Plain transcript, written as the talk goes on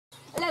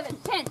7,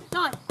 10,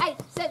 9, 8,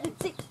 7,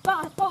 6,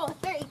 5, 4,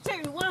 3,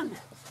 2, 1.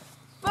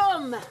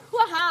 Boom!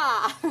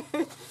 Waha!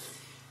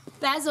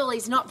 Basil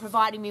is not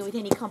providing me with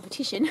any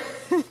competition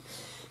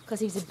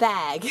because he's a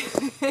bag.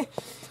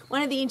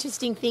 One of the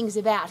interesting things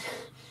about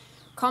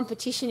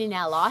competition in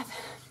our life,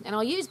 and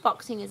I'll use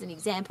boxing as an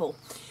example.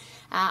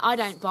 I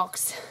don't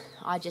box,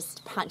 I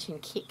just punch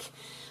and kick.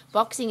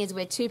 Boxing is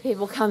where two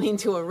people come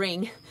into a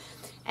ring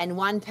and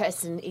one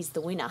person is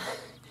the winner.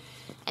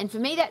 And for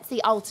me, that's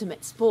the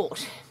ultimate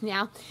sport.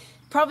 Now,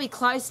 probably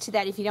close to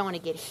that, if you don't want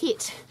to get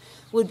hit,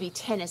 would be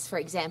tennis, for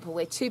example,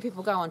 where two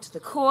people go onto the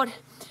court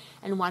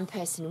and one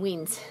person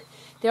wins.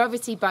 They're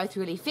obviously both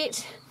really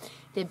fit.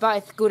 They're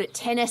both good at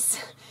tennis.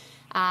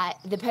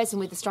 The person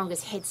with the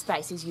strongest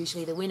headspace is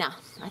usually the winner.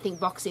 I think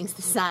boxing's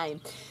the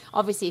same.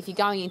 Obviously, if you're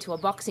going into a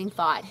boxing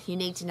fight, you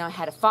need to know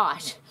how to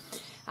fight.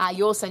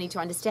 You also need to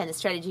understand the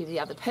strategy of the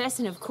other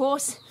person, of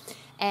course.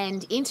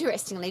 And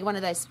interestingly, one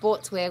of those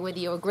sports where whether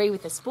you agree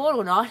with the sport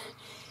or not,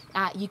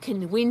 you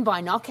can win by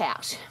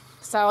knockout.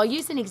 So I'll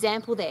use an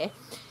example there.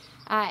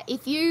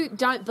 If you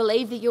don't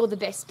believe that you're the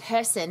best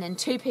person and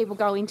two people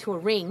go into a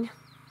ring,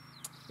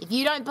 if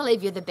you don't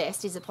believe you're the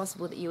best, is it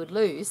possible that you would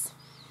lose?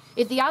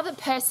 If the other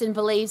person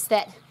believes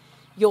that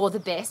you're the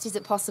best, is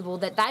it possible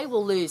that they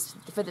will lose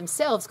for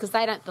themselves because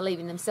they don't believe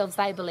in themselves,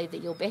 they believe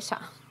that you're better?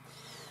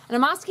 And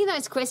I'm asking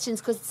those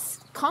questions because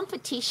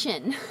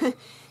competition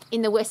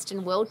in the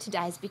Western world today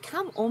has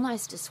become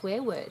almost a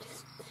swear word.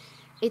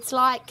 It's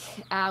like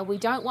we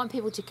don't want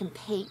people to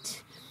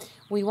compete.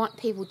 We want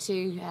people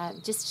to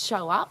just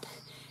show up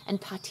and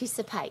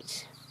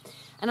participate.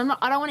 And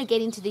I don't want to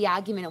get into the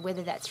argument of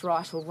whether that's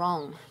right or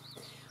wrong.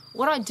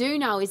 What I do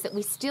know is that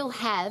we still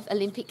have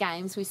Olympic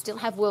Games, we still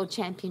have World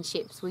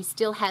Championships, we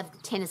still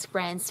have tennis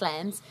Grand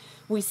Slams,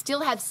 we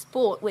still have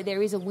sport where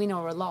there is a win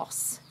or a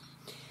loss.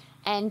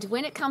 And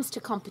when it comes to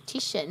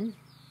competition,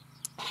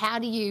 how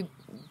do you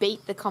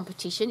beat the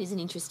competition is an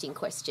interesting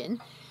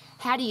question.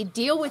 How do you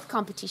deal with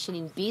competition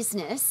in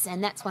business?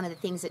 And that's one of the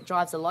things that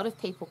drives a lot of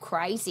people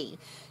crazy.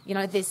 You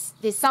know, there's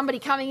somebody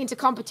coming into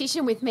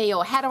competition with me,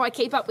 or how do I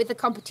keep up with the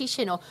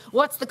competition, or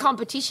what's the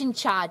competition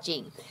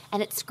charging?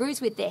 And it screws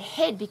with their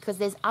head because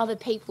there's other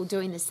people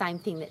doing the same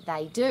thing that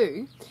they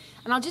do.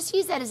 And I'll just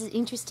use that as an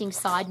interesting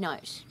side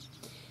note.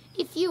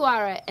 If you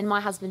are, and my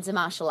husband's a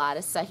martial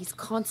artist, so he's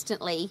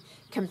constantly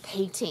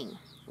competing,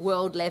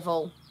 world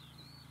level,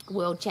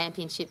 World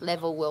Championship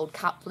level, World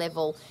Cup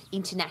level,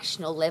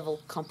 international level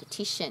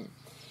competition.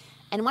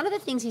 And one of the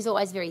things he's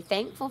always very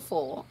thankful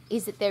for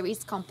is that there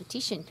is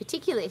competition,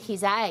 particularly at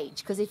his age,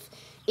 because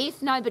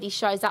if nobody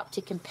shows up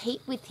to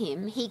compete with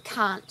him, he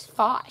can't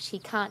fight, he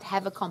can't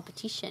have a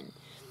competition.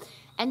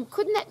 And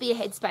couldn't that be a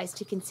headspace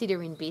to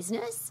consider in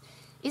business?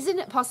 Isn't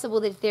it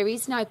possible that if there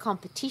is no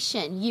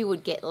competition, you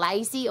would get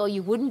lazy or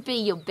you wouldn't be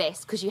your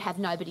best because you have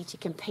nobody to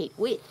compete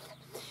with?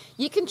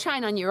 You can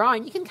train on your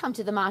own. You can come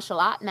to the martial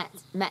art mat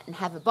and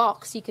have a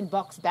box. You can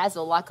box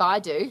Basil like I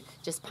do,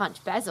 just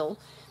punch Basil.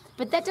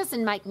 But that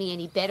doesn't make me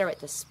any better at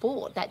the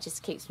sport. That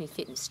just keeps me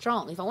fit and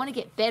strong. If I want to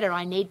get better,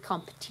 I need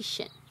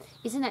competition.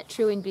 Isn't that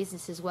true in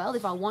business as well?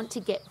 If I want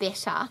to get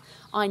better,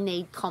 I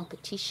need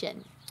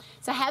competition.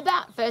 So how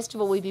about, first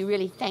of all, we be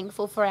really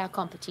thankful for our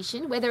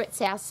competition, whether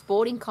it's our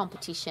sporting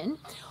competition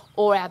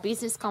or our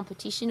business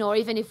competition, or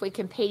even if we're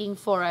competing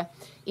for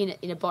in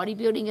a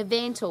bodybuilding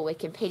event, or we're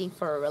competing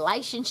for a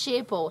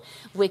relationship, or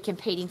we're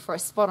competing for a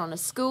spot on a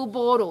school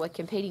board, or we're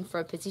competing for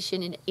a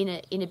position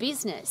in a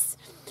business.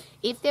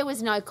 If there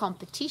was no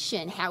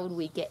competition, how would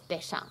we get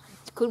better?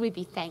 Could we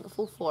be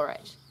thankful for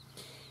it?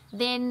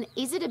 Then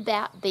is it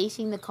about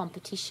beating the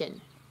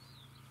competition?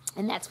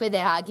 And that's where the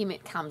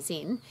argument comes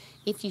in.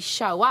 If you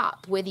show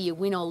up, whether you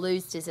win or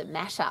lose, does it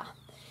matter?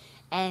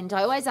 And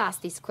I always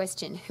ask this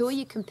question, who are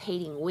you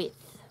competing with?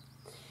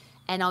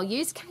 And I'll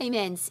use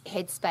K-Man's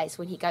headspace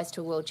when he goes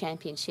to a world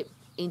championship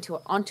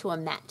onto a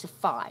mat to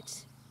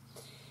fight.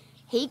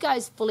 He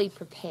goes fully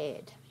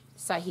prepared.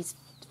 So he's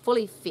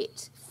fully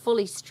fit,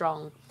 fully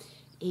strong.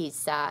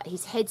 His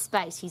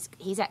headspace,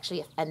 he's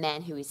actually a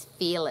man who is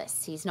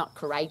fearless. He's not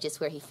courageous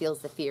where he feels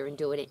the fear and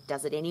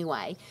does it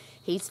anyway.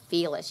 He's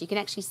fearless. You can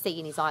actually see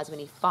in his eyes when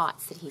he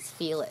fights that he's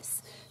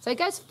fearless. So he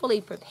goes fully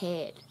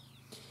prepared.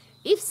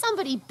 If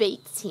somebody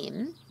beats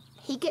him,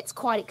 he gets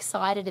quite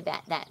excited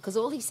about that because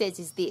all he says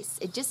is this: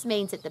 it just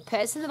means that the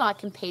person that I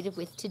competed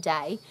with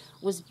today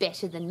was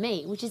better than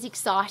me, which is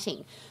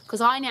exciting because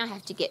I now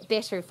have to get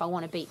better if I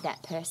want to beat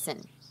that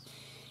person.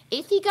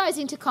 If he goes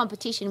into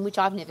competition, which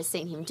I've never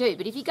seen him do,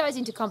 but if he goes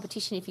into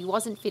competition, if he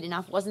wasn't fit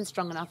enough, wasn't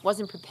strong enough,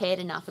 wasn't prepared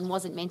enough, and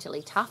wasn't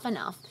mentally tough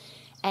enough,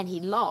 and he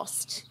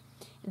lost,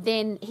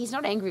 then he's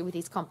not angry with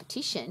his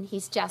competition.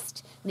 He's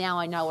just, now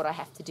I know what I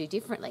have to do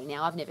differently.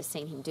 Now I've never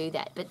seen him do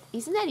that. But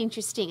isn't that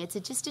interesting? It's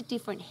just a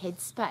different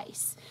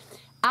headspace.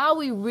 Are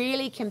we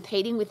really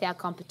competing with our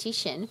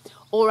competition,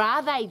 or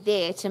are they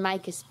there to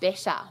make us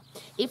better?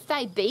 If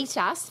they beat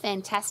us,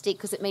 fantastic,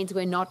 because it means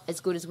we're not as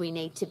good as we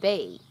need to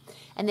be.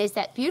 And there's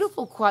that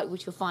beautiful quote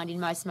which you'll find in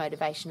most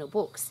motivational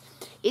books.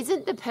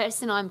 Isn't the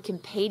person I'm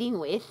competing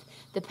with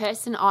the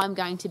person I'm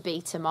going to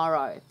be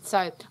tomorrow?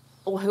 So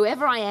or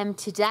whoever I am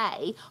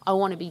today, I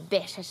want to be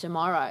better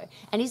tomorrow.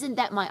 And isn't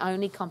that my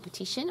only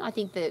competition? I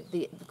think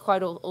the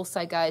quote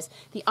also goes,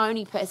 the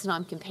only person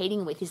I'm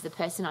competing with is the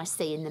person I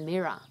see in the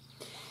mirror.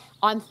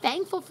 I'm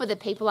thankful for the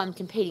people I'm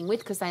competing with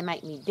because they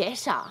make me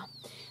better.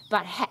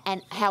 But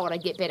and how would I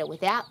get better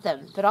without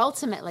them? But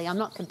ultimately, I'm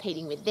not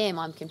competing with them.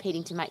 I'm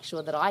competing to make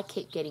sure that I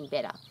keep getting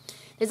better.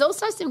 There's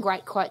also some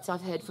great quotes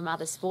I've heard from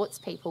other sports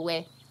people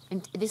where,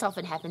 and this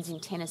often happens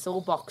in tennis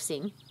or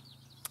boxing,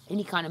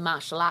 any kind of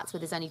martial arts where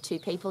there's only two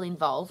people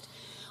involved,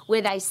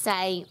 where they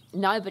say,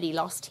 nobody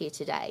lost here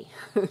today.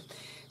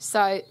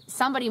 So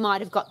somebody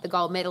might have got the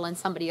gold medal and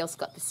somebody else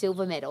got the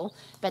silver medal,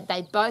 but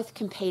they both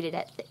competed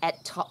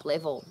at top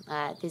level.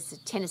 There's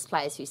tennis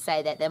players who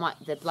say that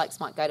the blokes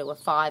might go to a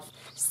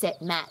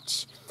 5-set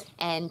match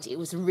and it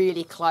was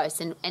really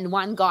close, and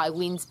one guy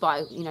wins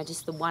by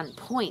just the 1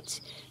 point,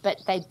 but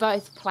they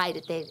both played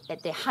at their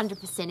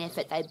 100%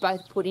 effort. They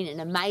both put in an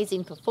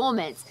amazing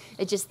performance.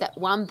 It's just that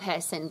one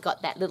person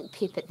got that little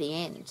pip at the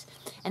end,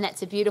 and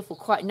that's a beautiful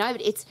quote.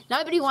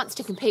 Nobody wants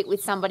to compete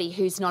with somebody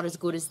who's not as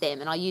good as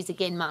them, and I use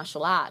again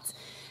martial arts.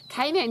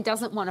 K-Man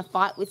doesn't want to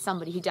fight with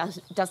somebody who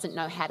doesn't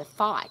know how to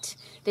fight.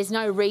 There's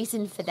no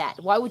reason for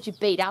that. Why would you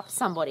beat up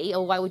somebody,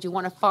 or why would you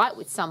want to fight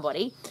with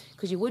somebody?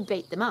 Because you would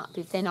beat them up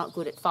if they're not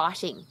good at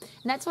fighting.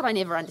 And that's what I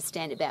never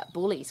understand about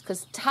bullies,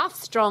 because tough,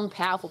 strong,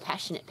 powerful,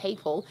 passionate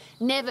people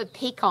never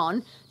pick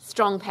on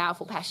strong,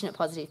 powerful, passionate,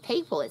 positive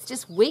people. It's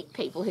just weak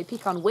people who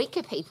pick on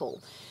weaker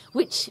people,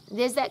 which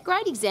there's that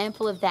great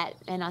example of that,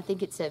 and I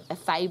think it's a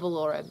fable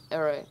or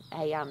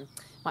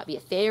might be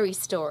a fairy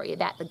story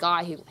about the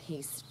guy who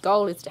his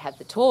goal is to have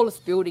the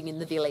tallest building in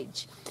the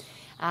village.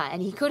 And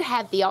he could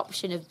have the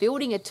option of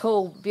building a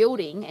tall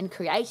building and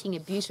creating a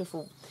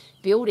beautiful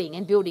building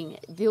and building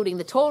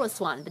the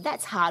tallest one. But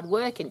that's hard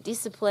work and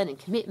discipline and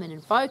commitment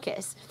and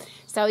focus.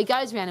 So he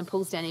goes around and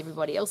pulls down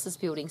everybody else's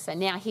building. So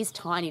now his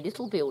tiny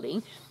little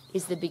building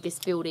is the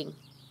biggest building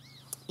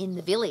in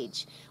the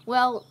village.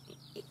 Well,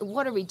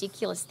 what a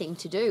ridiculous thing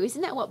to do.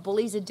 Isn't that what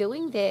bullies are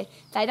doing? They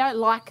don't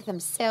like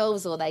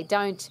themselves, or they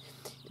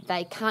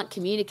can't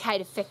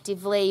communicate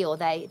effectively, or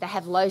they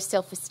have low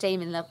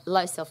self-esteem and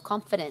low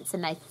self-confidence,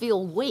 and they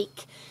feel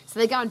weak. So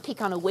they go and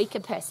pick on a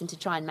weaker person to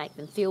try and make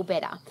them feel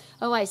better.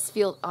 I always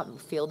feel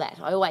that.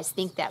 I always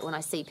think that when I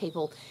see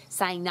people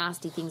saying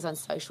nasty things on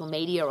social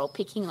media or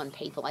picking on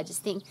people. I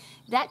just think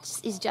that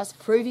is just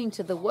proving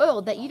to the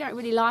world that you don't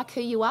really like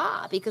who you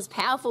are, because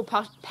powerful,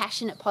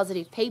 passionate,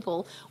 positive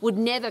people would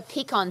never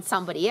pick on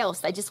somebody else.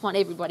 They just want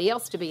everybody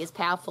else to be as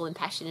powerful and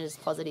passionate, as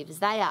positive as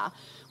they are,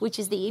 which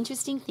is the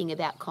interesting thing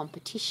about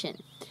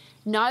competition.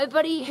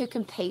 Nobody who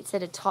competes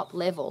at a top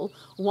level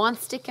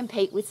wants to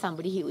compete with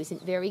somebody who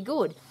isn't very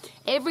good.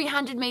 Every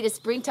 100-metre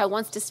sprinter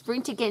wants to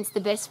sprint against the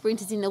best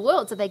sprinters in the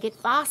world so they get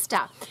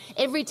faster.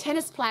 Every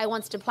tennis player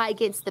wants to play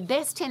against the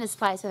best tennis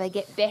player so they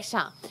get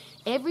better.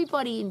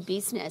 Everybody in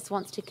business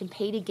wants to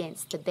compete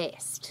against the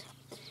best.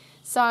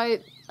 So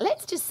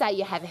let's just say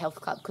you have a health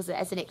club, because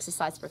as an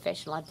exercise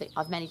professional,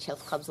 I've managed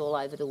health clubs all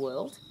over the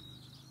world.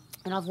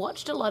 And I've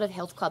watched a lot of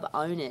health club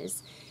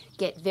owners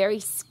get very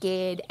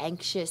scared,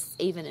 anxious,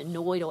 even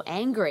annoyed or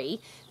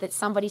angry that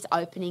somebody's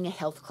opening a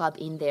health club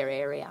in their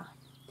area.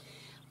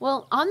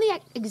 Well, I'm the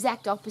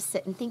exact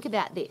opposite, and think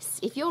about this.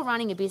 If you're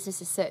running a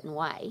business a certain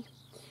way,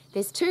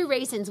 there's two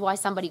reasons why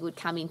somebody would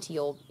come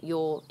into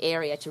your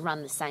area to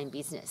run the same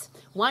business.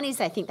 One is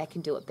they think they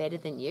can do it better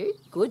than you.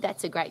 Good,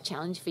 that's a great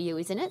challenge for you,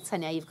 isn't it? So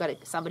now you've got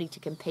somebody to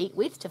compete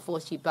with to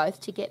force you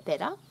both to get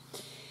better.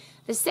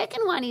 The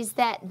second one is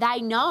that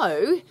they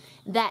know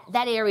that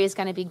area is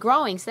going to be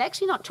growing. So they're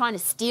actually not trying to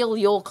steal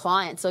your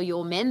clients or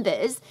your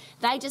members.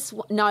 They just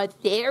know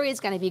that the area is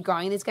going to be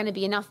growing. There's going to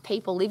be enough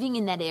people living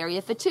in that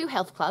area for 2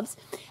 health clubs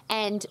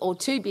or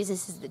 2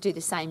 businesses that do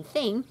the same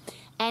thing.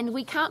 And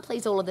we can't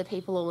please all of the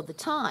people all of the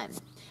time.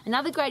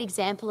 Another great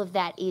example of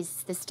that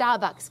is the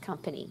Starbucks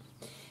company.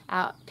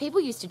 People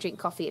used to drink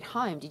coffee at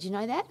home. Did you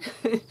know that?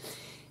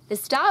 The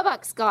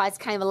Starbucks guys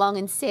came along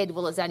and said,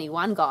 well, there's only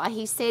one guy.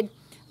 He said,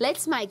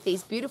 let's make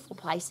these beautiful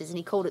places, and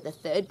he called it the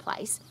third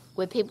place,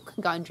 where people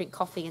can go and drink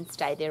coffee and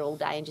stay there all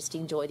day and just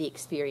enjoy the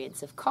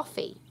experience of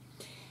coffee.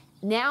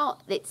 Now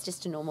it's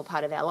just a normal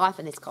part of our life,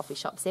 and there's coffee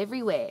shops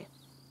everywhere.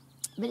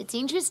 But it's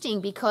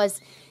interesting because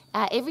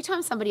every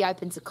time somebody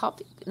opens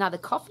another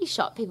coffee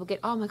shop, people get,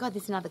 oh my God,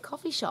 there's another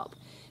coffee shop.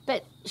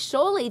 But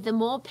surely the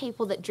more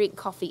people that drink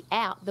coffee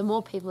out, the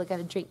more people are going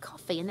to drink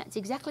coffee. And that's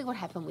exactly what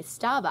happened with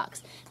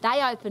Starbucks.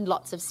 They opened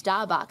lots of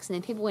Starbucks, and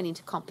then people went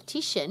into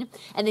competition,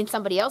 and then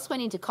somebody else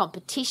went into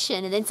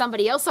competition, and then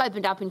somebody else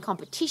opened up in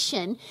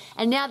competition,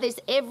 and now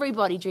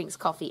everybody drinks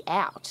coffee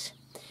out.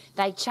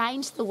 They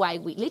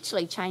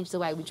literally changed the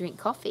way we drink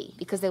coffee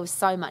because there was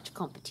so much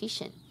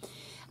competition.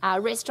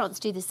 Restaurants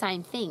do the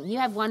same thing. You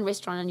have one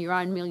restaurant on your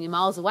own, million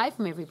miles away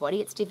from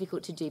everybody, it's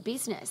difficult to do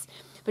business.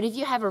 But if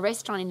you have a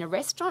restaurant in a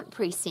restaurant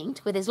precinct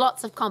where there's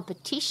lots of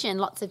competition,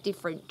 lots of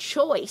different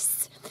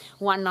choice,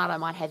 one night I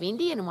might have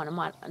Indian, and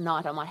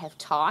night I might have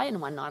Thai,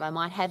 and one night I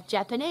might have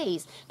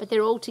Japanese, but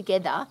they're all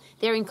together.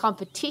 They're in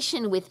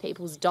competition with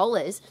people's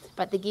dollars,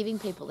 but they're giving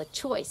people a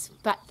choice.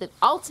 But the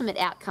ultimate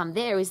outcome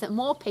there is that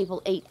more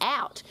people eat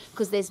out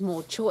because there's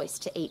more choice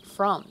to eat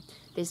from.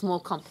 There's more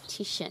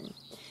competition.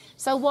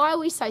 So why are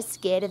we so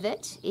scared of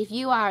it? If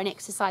you are an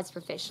exercise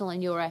professional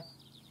and you're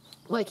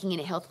working in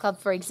a health club,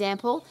 for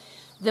example,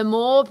 the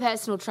more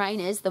personal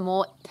trainers, the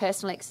more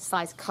personal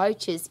exercise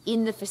coaches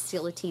in the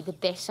facility, the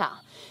better,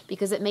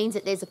 because it means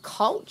that there's a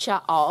culture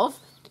of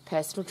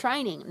personal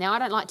training. Now, I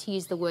don't like to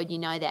use the word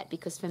that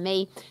because for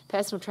me,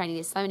 personal training,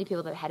 there's so many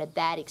people that have had a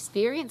bad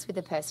experience with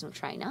a personal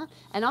trainer,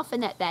 and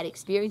often that bad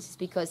experience is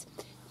because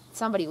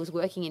somebody was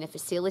working in a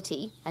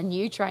facility, a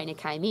new trainer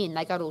came in,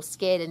 they got all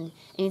scared, and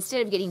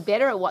instead of getting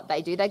better at what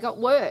they do, they got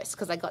worse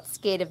because they got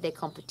scared of their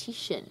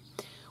competition.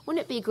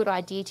 Wouldn't it be a good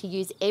idea to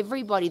use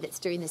everybody that's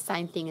doing the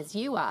same thing as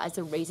you are as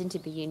a reason to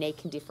be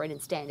unique and different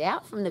and stand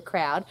out from the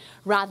crowd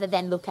rather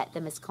than look at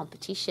them as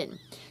competition?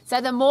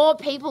 So the more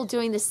people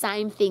doing the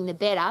same thing, the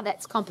better.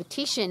 That's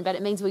competition, but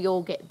it means we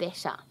all get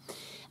better.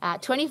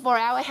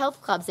 24-hour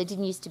health clubs, there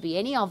didn't used to be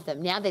any of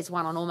them. Now there's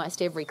one on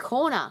almost every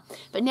corner.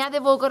 But now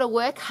they've all got to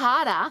work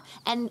harder,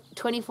 and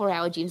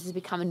 24-hour gyms has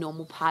become a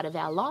normal part of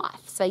our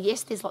life. So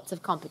yes, there's lots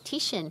of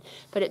competition,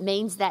 but it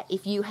means that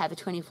if you have a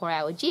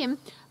 24-hour gym,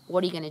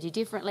 what are you going to do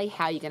differently?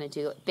 How are you going to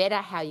do it better?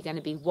 How are you going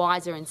to be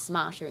wiser and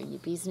smarter in your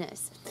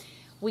business?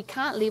 We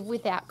can't live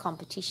without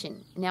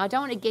competition. Now, I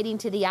don't want to get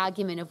into the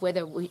argument of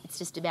whether it's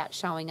just about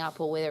showing up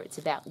or whether it's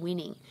about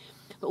winning.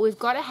 But we've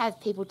got to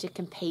have people to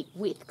compete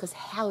with, because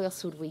how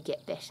else would we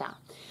get better?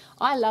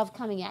 I love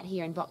coming out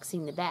here and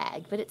boxing the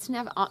bag, but it's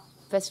never...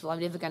 First of all, I'm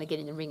never going to get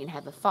in the ring and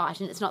have a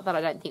fight. And it's not that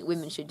I don't think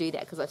women should do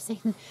that, because I've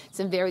seen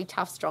some very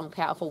tough, strong,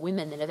 powerful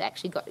women that have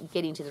actually got to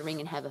get into the ring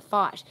and have a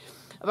fight.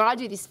 But I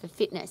do this for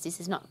fitness. This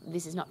is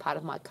not part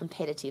of my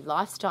competitive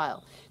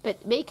lifestyle.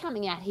 But me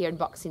coming out here and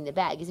boxing the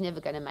bag is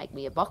never going to make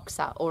me a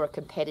boxer or a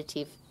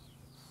competitive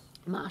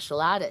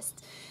martial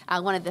artist.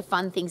 One of the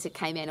fun things that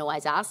K-Man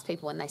always asks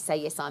people when they say,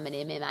 yes, I'm an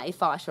MMA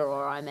fighter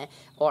or I'm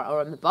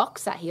a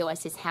boxer, he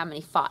always says, how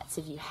many fights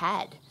have you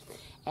had?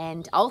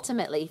 And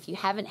ultimately, if you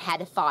haven't had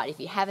a fight, if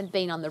you haven't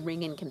been on the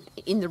ring and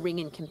in the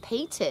ring and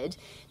competed,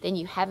 then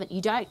you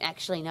don't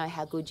actually know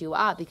how good you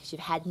are, because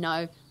you've had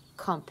no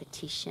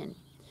competition.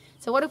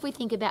 So what if we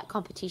think about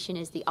competition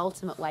as the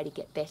ultimate way to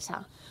get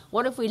better?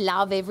 What if we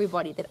love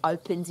everybody that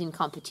opens in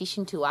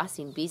competition to us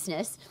in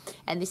business?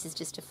 And this is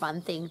just a fun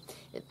thing.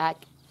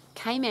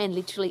 K-Man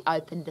literally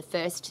opened the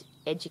first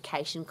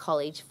education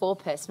college for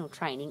personal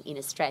training in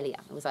Australia.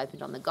 It was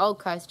opened on the Gold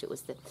Coast. It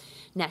was the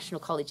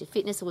National College of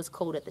Fitness, it was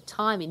called at the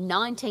time, in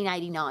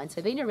 1989.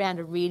 So been around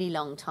a really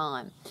long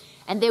time.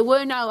 And there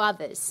were no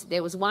others.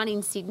 There was one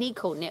in Sydney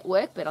called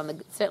Network, but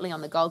certainly on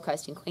the Gold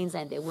Coast in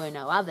Queensland there were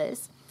no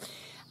others.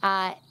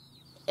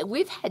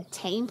 We've had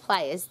team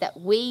players that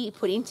we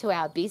put into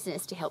our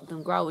business to help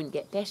them grow and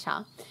get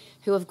better,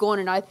 who have gone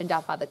and opened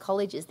up other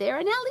colleges. There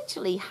are now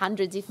literally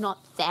hundreds, if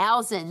not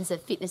thousands,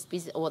 of fitness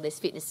business, or there's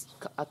fitness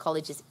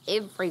colleges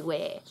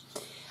everywhere.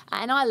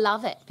 And I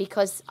love it,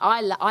 because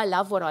I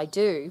love what I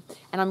do,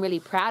 and I'm really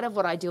proud of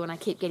what I do, and I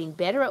keep getting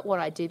better at what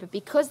I do. But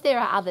because there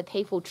are other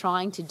people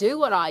trying to do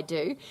what I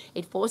do,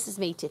 it forces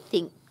me to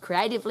think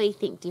creatively,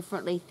 think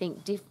differently,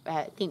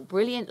 think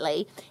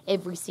brilliantly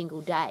every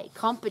single day.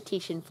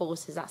 Competition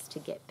forces us to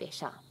get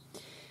better.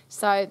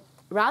 So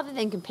rather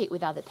than compete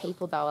with other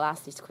people, though, I'll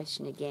ask this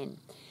question again.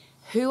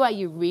 Who are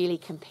you really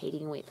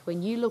competing with?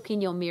 When you look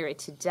in your mirror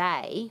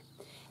today,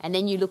 and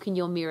then you look in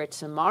your mirror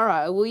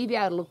tomorrow, will you be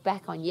able to look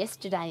back on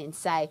yesterday and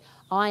say,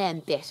 I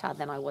am better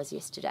than I was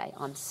yesterday.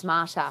 I'm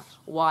smarter,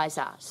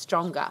 wiser,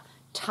 stronger,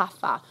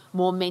 tougher,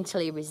 more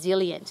mentally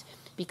resilient,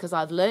 because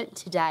I've learnt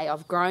today,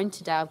 I've grown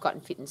today, I've gotten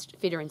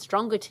fitter and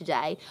stronger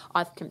today,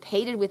 I've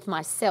competed with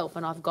myself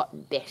and I've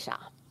gotten better.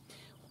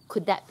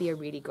 Could that be a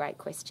really great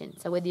question?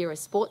 So whether you're a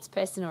sports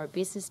person or a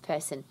business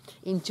person,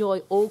 enjoy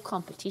all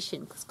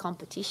competition, because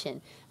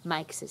competition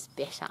makes us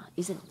better.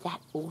 Isn't that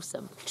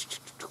awesome?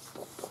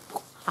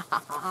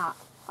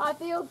 I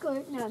feel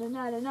good.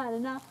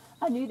 No.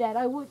 I knew that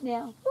I would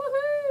now.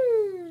 Woohoo!